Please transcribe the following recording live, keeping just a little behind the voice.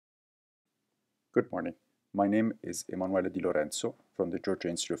Good morning. My name is Emanuele Di Lorenzo from the Georgia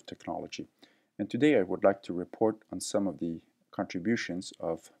Institute of Technology, and today I would like to report on some of the contributions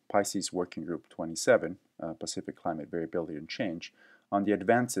of Pisces Working Group 27, Pacific Climate Variability and Change, on the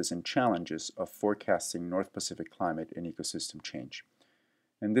advances and challenges of forecasting North Pacific climate and ecosystem change.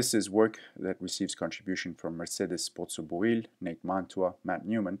 And this is work that receives contribution from Mercedes Pozzo-Buil, Nate Mantua, Matt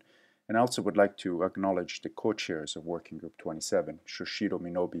Newman, and I also would like to acknowledge the co-chairs of Working Group 27, Shoshiro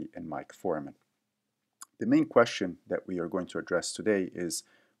Minobi and Mike Foreman. The main question that we are going to address today is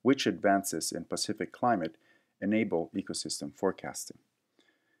which advances in Pacific climate enable ecosystem forecasting.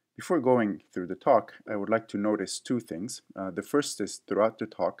 Before going through the talk, I would like to notice two things. The first is throughout the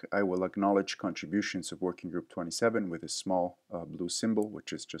talk, I will acknowledge contributions of Working Group 27 with a small blue symbol,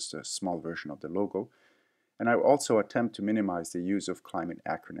 which is just a small version of the logo. And I will also attempt to minimize the use of climate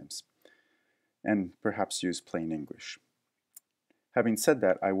acronyms and perhaps use plain English. Having said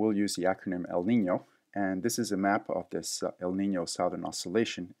that, I will use the acronym El Nino, and this is a map of this El Nino southern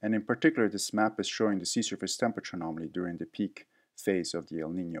oscillation, and in particular this map is showing the sea surface temperature anomaly during the peak phase of the El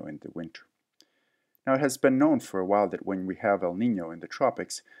Nino in the winter. Now it has been known for a while that when we have El Nino in the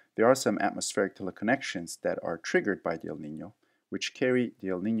tropics, there are some atmospheric teleconnections that are triggered by the El Nino, which carry the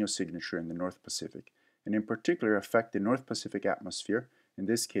El Nino signature in the North Pacific, and in particular affect the North Pacific atmosphere, in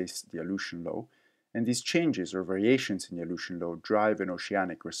this case the Aleutian low, and these changes or variations in the Aleutian low drive an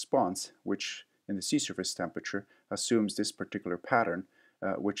oceanic response, which in the sea surface temperature assumes this particular pattern,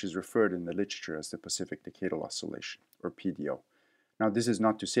 which is referred in the literature as the Pacific decadal oscillation, or PDO. Now, this is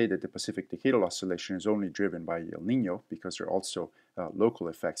not to say that the Pacific decadal oscillation is only driven by El Nino, because there are also local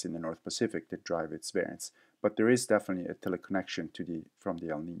effects in the North Pacific that drive its variance, but there is definitely a teleconnection from the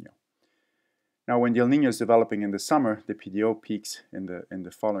El Nino. Now, when the El Nino is developing in the summer, the PDO peaks in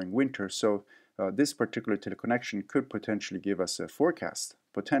the following winter, so this particular teleconnection could potentially give us a forecast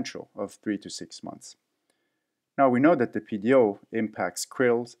potential of 3 to 6 months. Now we know that the PDO impacts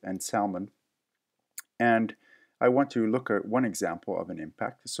krills and salmon, and I want to look at one example of an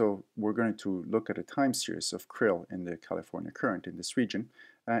impact. So we're going to look at a time series of krill in the California Current in this region,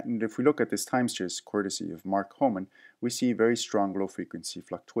 and if we look at this time series courtesy of Mark Homan, we see very strong low frequency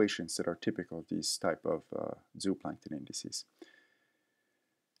fluctuations that are typical of these type of zooplankton indices.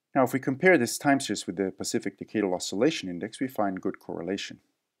 Now, if we compare this time series with the Pacific Decadal Oscillation Index, we find good correlation.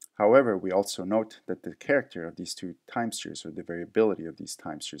 However, we also note that the character of these two time series, or the variability of these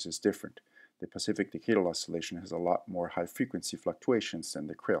time series, is different. The Pacific Decadal Oscillation has a lot more high-frequency fluctuations than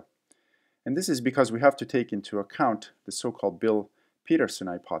the krill. And this is because we have to take into account the so-called Bill Peterson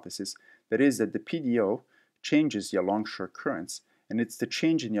hypothesis, that is that the PDO changes the alongshore currents, and it's the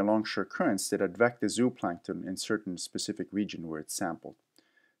change in the alongshore currents that advect the zooplankton in certain specific region where it's sampled.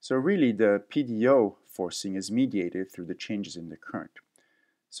 So really the PDO forcing is mediated through the changes in the current.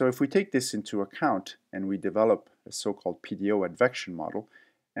 So if we take this into account and we develop a so-called PDO advection model,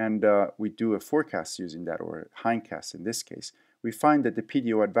 and we do a forecast using that, or a hindcast in this case, we find that the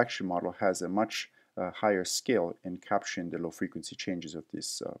PDO advection model has a much higher scale in capturing the low frequency changes of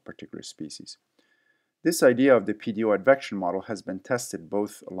this particular species. This idea of the PDO advection model has been tested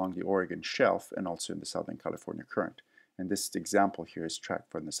both along the Oregon Shelf and also in the Southern California Current. And this example here is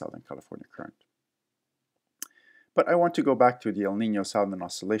tracked from the Southern California Current. But I want to go back to the El Nino Southern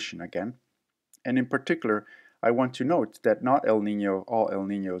Oscillation again. And in particular, I want to note that not all El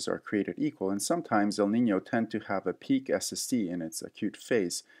Ninos are created equal, and sometimes El Nino tend to have a peak SST in its acute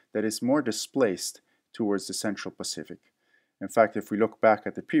phase that is more displaced towards the Central Pacific. In fact, if we look back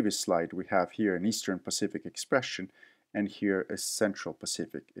at the previous slide, we have here an Eastern Pacific expression and here a Central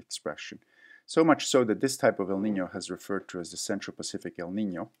Pacific expression. So much so that this type of El Nino has referred to as the Central Pacific El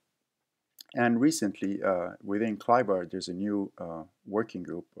Nino. And recently, within CLIBAR, there's a new working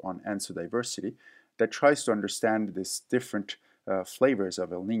group on ANSO diversity that tries to understand these different flavors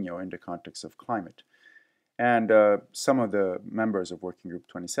of El Nino in the context of climate. And some of the members of Working Group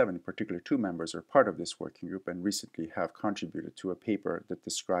 27, in particular 2 members, are part of this working group and recently have contributed to a paper that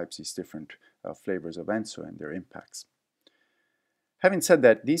describes these different flavors of ANSO and their impacts. Having said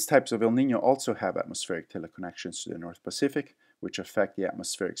that, these types of El Nino also have atmospheric teleconnections to the North Pacific, which affect the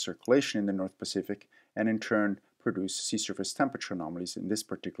atmospheric circulation in the North Pacific and in turn produce sea surface temperature anomalies in this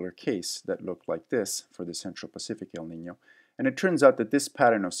particular case that look like this for the Central Pacific El Nino. And it turns out that this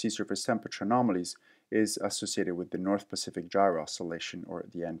pattern of sea surface temperature anomalies is associated with the North Pacific Gyro Oscillation, or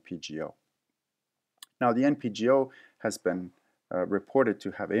the NPGO. Now, the NPGO has been reported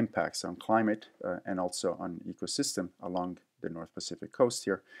to have impacts on climate and also on ecosystem along the North Pacific coast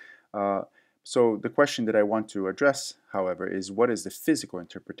here. So the question that I want to address, however, is what is the physical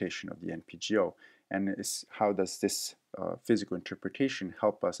interpretation of the NPGO, and how does this physical interpretation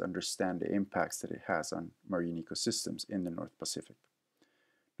help us understand the impacts that it has on marine ecosystems in the North Pacific.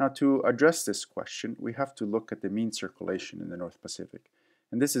 Now, to address this question, we have to look at the mean circulation in the North Pacific.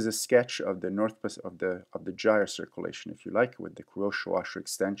 And this is a sketch of the gyre circulation, if you like, with the Kuroshio-Washo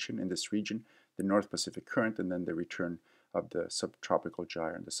extension in this region, the North Pacific Current, and then the return of the subtropical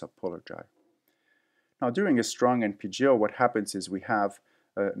gyre and the subpolar gyre. Now, during a strong NPGO, what happens is we have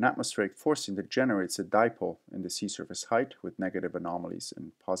an atmospheric forcing that generates a dipole in the sea surface height with negative anomalies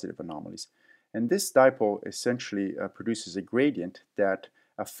and positive anomalies. And this dipole essentially produces a gradient that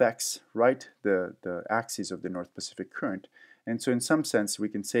affects the axis of the North Pacific Current. And so in some sense, we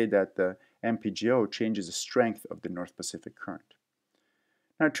can say that the NPGO changes the strength of the North Pacific Current.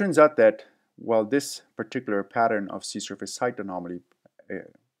 Now, it turns out that while this particular pattern of sea surface height anomaly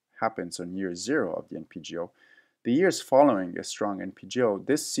happens on year 0 of the NPGO, the years following a strong NPGO,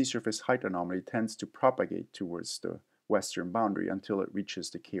 this sea surface height anomaly tends to propagate towards the western boundary until it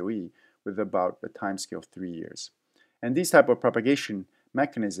reaches the KOE with about a timescale of 3 years. And these type of propagation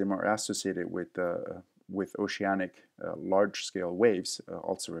mechanisms are associated with oceanic large-scale waves,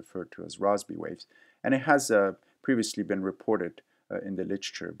 also referred to as Rossby waves, and it has previously been reported in the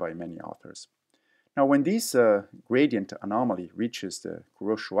literature by many authors. Now, when this gradient anomaly reaches the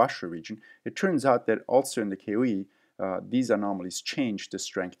Kuroshio-Washo region, it turns out that also in the KOE, these anomalies change the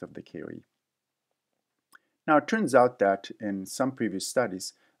strength of the KOE. Now, it turns out that in some previous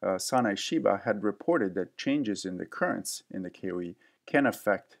studies, Sana Ishiba had reported that changes in the currents in the KOE can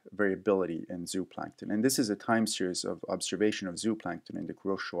affect variability in zooplankton. And this is a time series of observation of zooplankton in the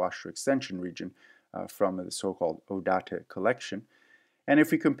Kuroshio-Washo extension region from the so-called Odate collection. And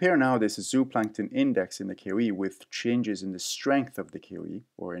if we compare now this zooplankton index in the KOE with changes in the strength of the KOE,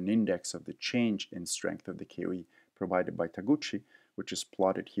 or an index of the change in strength of the KOE provided by Taguchi, which is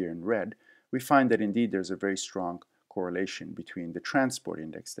plotted here in red, we find that indeed there's a very strong correlation between the transport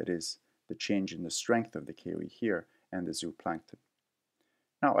index, that is, the change in the strength of the KOE here, and the zooplankton.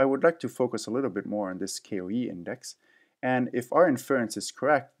 Now, I would like to focus a little bit more on this KOE index, and if our inference is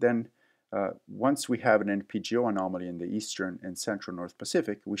correct, then once we have an NPGO anomaly in the eastern and central North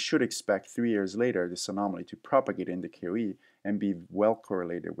Pacific, we should expect 3 years later this anomaly to propagate in the KOE and be well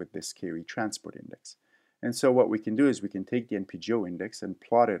correlated with this KOE transport index. And so what we can do is we can take the NPGO index and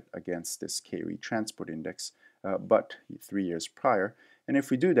plot it against this KOE transport index, but 3 years prior. And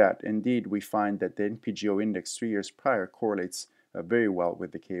if we do that, indeed we find that the NPGO index 3 years prior correlates very well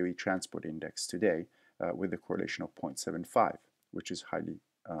with the KOE transport index today, with a correlation of 0.75, which is highly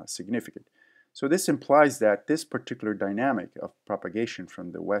significant. So this implies that this particular dynamic of propagation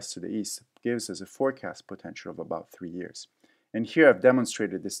from the west to the east gives us a forecast potential of about 3 years. And here I've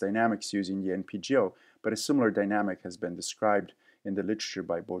demonstrated this dynamics using the NPGO, but a similar dynamic has been described in the literature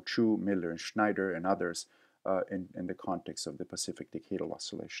by Bo Chu, Miller, and Schneider, and others in the context of the Pacific decadal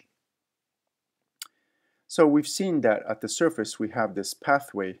oscillation. So we've seen that at the surface we have this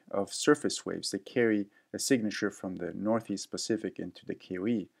pathway of surface waves that carry a signature from the Northeast Pacific into the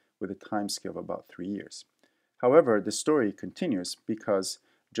KOE with a timescale of about 3 years. However, the story continues because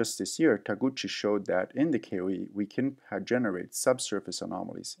just this year, Taguchi showed that in the KOE we can generate subsurface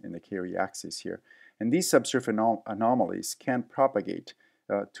anomalies in the KOE axis here. And these subsurface anomalies can propagate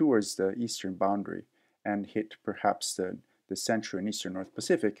towards the eastern boundary and hit perhaps the central and eastern North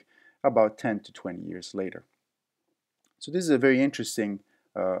Pacific about 10 to 20 years later. So this is a very interesting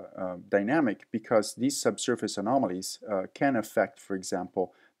dynamic because these subsurface anomalies can affect, for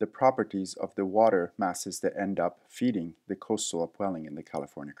example, the properties of the water masses that end up feeding the coastal upwelling in the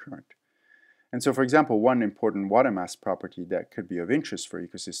California Current. And so, for example, one important water mass property that could be of interest for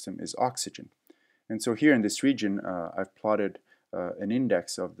ecosystem is oxygen. And so here in this region, I've plotted an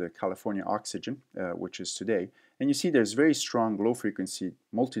index of the California oxygen, which is today, and you see there's very strong low-frequency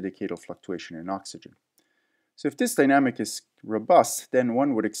multi-decadal fluctuation in oxygen. So if this dynamic is robust, then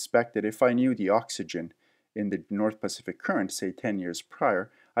one would expect that if I knew the oxygen in the North Pacific Current, say 10 years prior,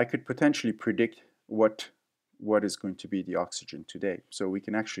 I could potentially predict what is going to be the oxygen today. So we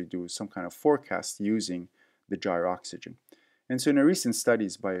can actually do some kind of forecast using the gyre oxygen. And so in a recent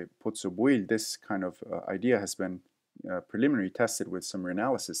studies by Pozzo-Buil, this kind of idea has been preliminarily tested with some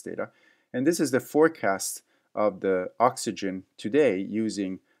reanalysis data. And this is the forecast of the oxygen today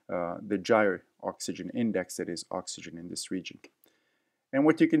using the gyre oxygen index, that is oxygen in this region. And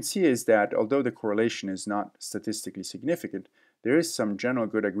what you can see is that although the correlation is not statistically significant, there is some general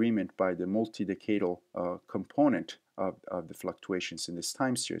good agreement by the multi-decadal component of the fluctuations in this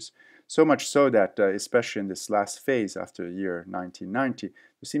time series. So much so that, especially in this last phase after the year 1990, there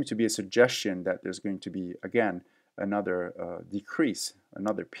seems to be a suggestion that there's going to be, again, another decrease,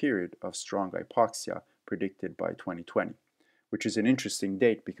 another period of strong hypoxia, predicted by 2020, which is an interesting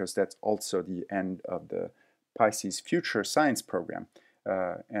date because that's also the end of the Pisces Future Science program.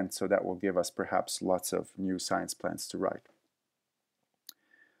 And so that will give us perhaps lots of new science plans to write.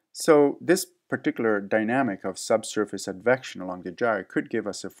 So this particular dynamic of subsurface advection along the gyre could give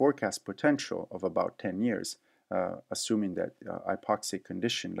us a forecast potential of about 10 years, assuming that hypoxic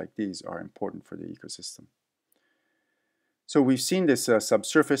conditions like these are important for the ecosystem. So we've seen this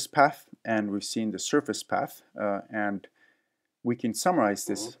subsurface path and we've seen the surface path, and we can summarize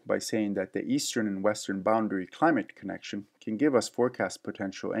this by saying that the eastern and western boundary climate connection can give us forecast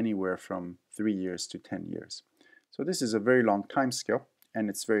potential anywhere from 3 years to 10 years. So this is a very long time scale and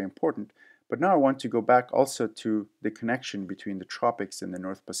it's very important. But now I want to go back also to the connection between the tropics and the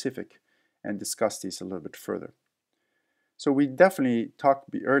North Pacific and discuss these a little bit further. So we definitely talked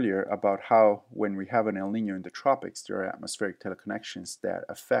earlier about how when we have an El Nino in the tropics, there are atmospheric teleconnections that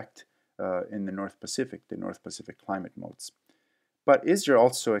affect in the North Pacific climate modes. But is there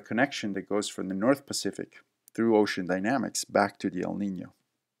also a connection that goes from the North Pacific through ocean dynamics back to the El Nino?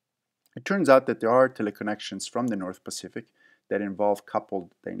 It turns out that there are teleconnections from the North Pacific that involve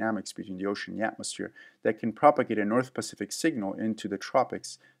coupled dynamics between the ocean and the atmosphere that can propagate a North Pacific signal into the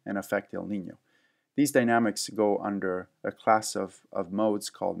tropics and affect El Nino. These dynamics go under a class of modes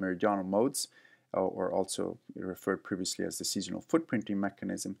called meridional modes, or also referred previously as the seasonal footprinting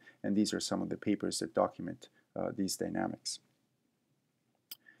mechanism, and these are some of the papers that document these dynamics.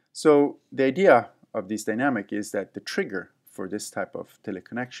 So the idea of this dynamic is that the trigger for this type of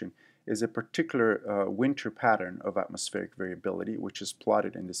teleconnection is a particular winter pattern of atmospheric variability, which is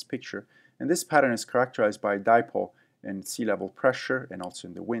plotted in this picture. And this pattern is characterized by a dipole in sea level pressure and also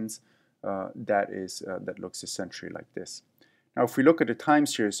in the winds that looks essentially like this. Now, if we look at the time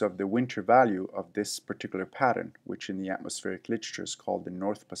series of the winter value of this particular pattern, which in the atmospheric literature is called the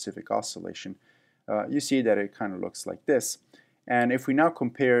North Pacific oscillation, you see that it kind of looks like this. And if we now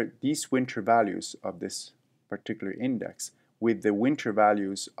compare these winter values of this particular index with the winter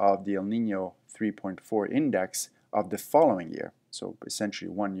values of the El Nino 3.4 index of the following year, so essentially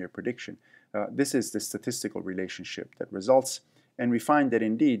 1 year prediction, this is the statistical relationship that results. And we find that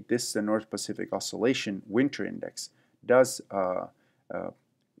indeed this North Pacific oscillation winter index does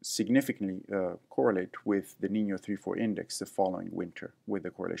significantly correlate with the Nino 3.4 index the following winter with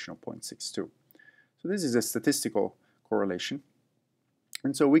a correlation of 0.62. So this is a statistical correlation.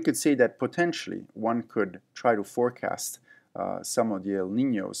 And so we could say that potentially one could try to forecast some of the El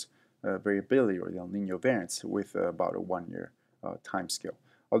Nino's variability or the El Nino variance with about a 1 year time scale.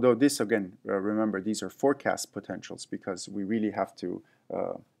 Although this, again, remember, these are forecast potentials because we really have to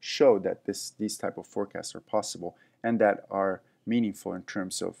show that these type of forecasts are possible and that are meaningful in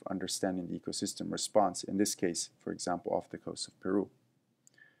terms of understanding the ecosystem response, in this case, for example, off the coast of Peru.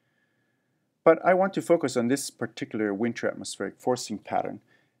 But I want to focus on this particular winter atmospheric forcing pattern,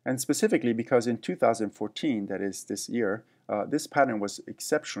 and specifically because in 2014, that is this year, this pattern was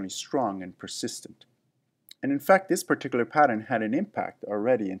exceptionally strong and persistent. And in fact, this particular pattern had an impact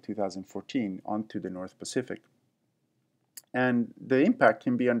already in 2014 onto the North Pacific. And the impact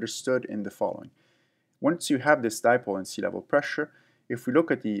can be understood in the following. Once you have this dipole in sea level pressure, if we look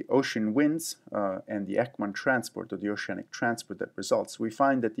at the ocean winds and the Ekman transport or the oceanic transport that results, we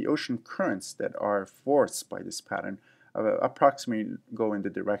find that the ocean currents that are forced by this pattern approximately go in the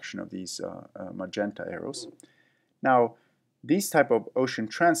direction of these magenta arrows. Now, these type of ocean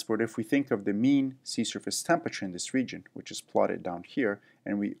transport, if we think of the mean sea surface temperature in this region, which is plotted down here,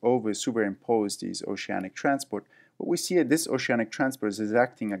 and we superimpose these oceanic transport, what we see at this oceanic transport is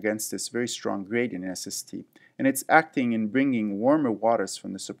acting against this very strong gradient in SST. And it's acting in bringing warmer waters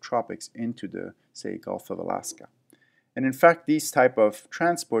from the subtropics into the, say, Gulf of Alaska. And in fact, these type of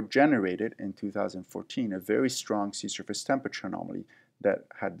transport generated in 2014 a very strong sea surface temperature anomaly that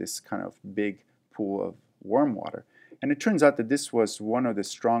had this kind of big pool of warm water. And it turns out that this was one of the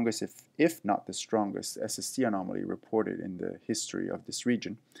strongest, if not the strongest, SST anomaly reported in the history of this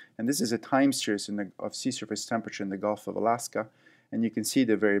region. And this is a time series of sea surface temperature in the Gulf of Alaska. And you can see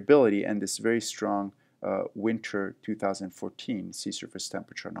the variability and this very strong winter 2014 sea surface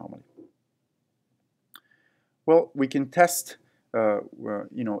temperature anomaly. Well, we can test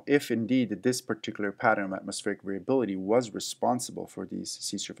if indeed this particular pattern of atmospheric variability was responsible for these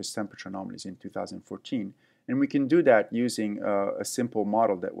sea surface temperature anomalies in 2014. And we can do that using a simple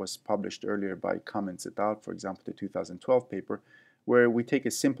model that was published earlier by Cummins et al., for example, the 2012 paper, where we take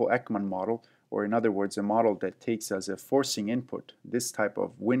a simple Ekman model, or in other words, a model that takes as a forcing input this type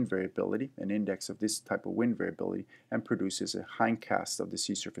of wind variability, an index of this type of wind variability, and produces a hindcast of the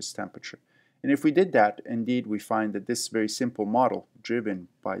sea surface temperature. And if we did that, indeed, we find that this very simple model, driven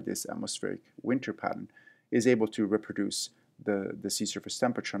by this atmospheric winter pattern, is able to reproduce the sea surface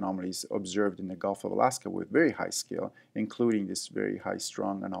temperature anomalies observed in the Gulf of Alaska with very high scale, including this very high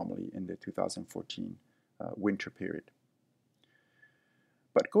strong anomaly in the 2014 winter period.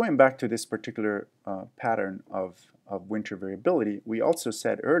 But going back to this particular pattern of winter variability, we also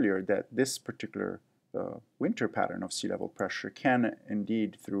said earlier that this particular winter pattern of sea level pressure can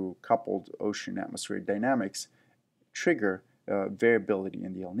indeed, through coupled ocean atmospheric dynamics, trigger variability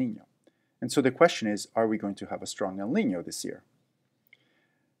in the El Nino. And so the question is, are we going to have a strong El Nino this year?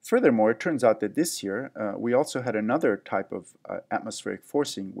 Furthermore, it turns out that this year we also had another type of atmospheric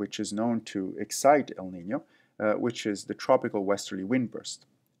forcing which is known to excite El Nino, which is the tropical westerly wind burst.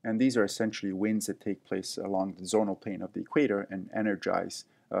 And these are essentially winds that take place along the zonal plane of the equator and energize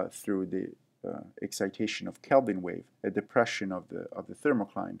through the excitation of Kelvin wave, a depression of the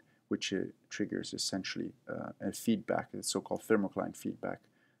thermocline, which triggers essentially a feedback, a so-called thermocline feedback,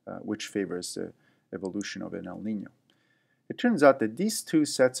 which favors the evolution of an El Nino. It turns out that these two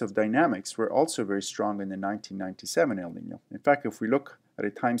sets of dynamics were also very strong in the 1997 El Nino. In fact, if we look at a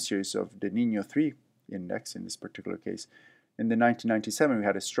time series of the Nino 3 index in this particular case, in the 1997 we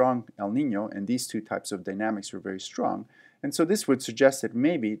had a strong El Nino, and these two types of dynamics were very strong. And so this would suggest that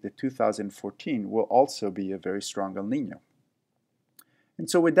maybe the 2014 will also be a very strong El Nino. And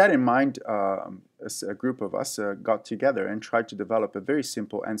so with that in mind, a group of us got together and tried to develop a very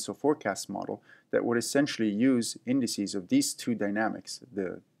simple ENSO forecast model that would essentially use indices of these two dynamics,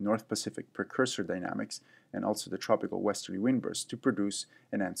 the North Pacific precursor dynamics and also the tropical westerly wind burst, to produce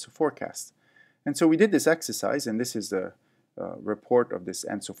an ENSO forecast. And so we did this exercise, and this is the report of this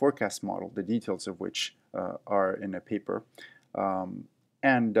ENSO forecast model, the details of which are in a paper.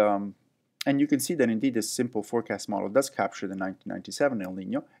 And you can see that indeed this simple forecast model does capture the 1997 El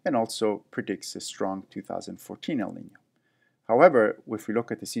Nino and also predicts a strong 2014 El Nino. However, if we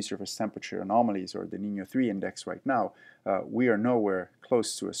look at the sea surface temperature anomalies, or the Nino 3 index right now, we are nowhere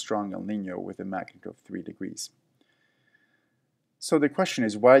close to a strong El Nino with a magnitude of 3 degrees. So the question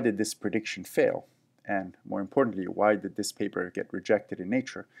is, why did this prediction fail? And more importantly, why did this paper get rejected in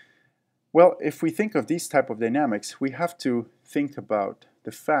Nature? Well, if we think of these type of dynamics, we have to think about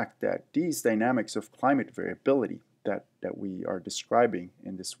the fact that these dynamics of climate variability that we are describing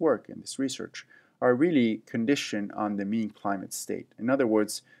in this work, in this research, are really conditioned on the mean climate state. In other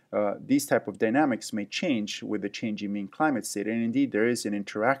words, these type of dynamics may change with the changing mean climate state, and indeed there is an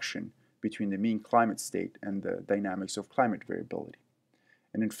interaction between the mean climate state and the dynamics of climate variability.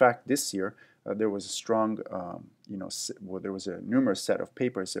 And in fact, this year, there was a strong, there was a numerous set of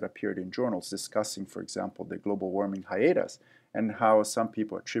papers that appeared in journals discussing, for example, the global warming hiatus and how some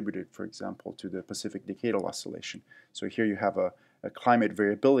people attributed, for example, to the Pacific decadal oscillation. So here you have a climate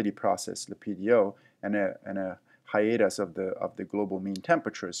variability process, the PDO, and a hiatus of the global mean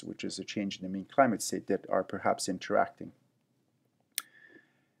temperatures, which is a change in the mean climate state, that are perhaps interacting.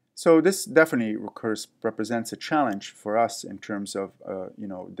 So this definitely represents a challenge for us in terms of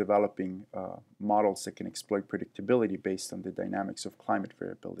developing models that can exploit predictability based on the dynamics of climate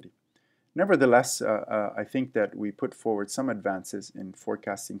variability. Nevertheless, I think that we put forward some advances in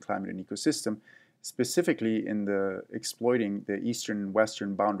forecasting climate and ecosystem, specifically in exploiting the eastern and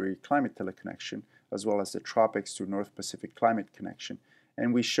western boundary climate teleconnection, as well as the tropics to North Pacific climate connection.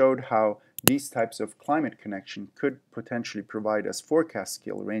 And we showed how these types of climate connection could potentially provide us forecast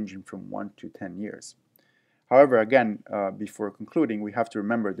scale ranging from 1 to 10 years. However, again, before concluding, we have to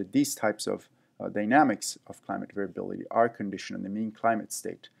remember that these types of dynamics of climate variability are conditioned on the mean climate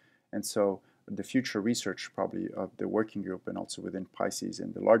state. And so the future research probably of the working group and also within Pisces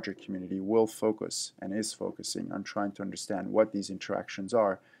and the larger community will focus and is focusing on trying to understand what these interactions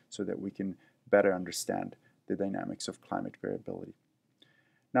are so that we can better understand the dynamics of climate variability.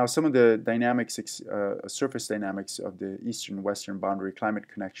 Now, some of the dynamics, surface dynamics of the eastern-western boundary climate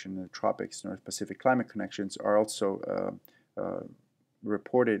connection and the tropics, North Pacific climate connections are also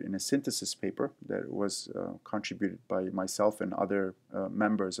reported in a synthesis paper that was contributed by myself and other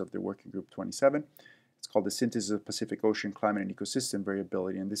members of the Working Group 27. It's called the Synthesis of Pacific Ocean Climate and Ecosystem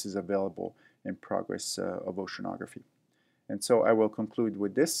Variability, and this is available in Progress of Oceanography. And so I will conclude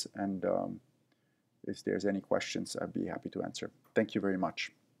with this, and if there's any questions, I'd be happy to answer. Thank you very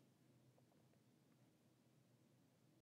much.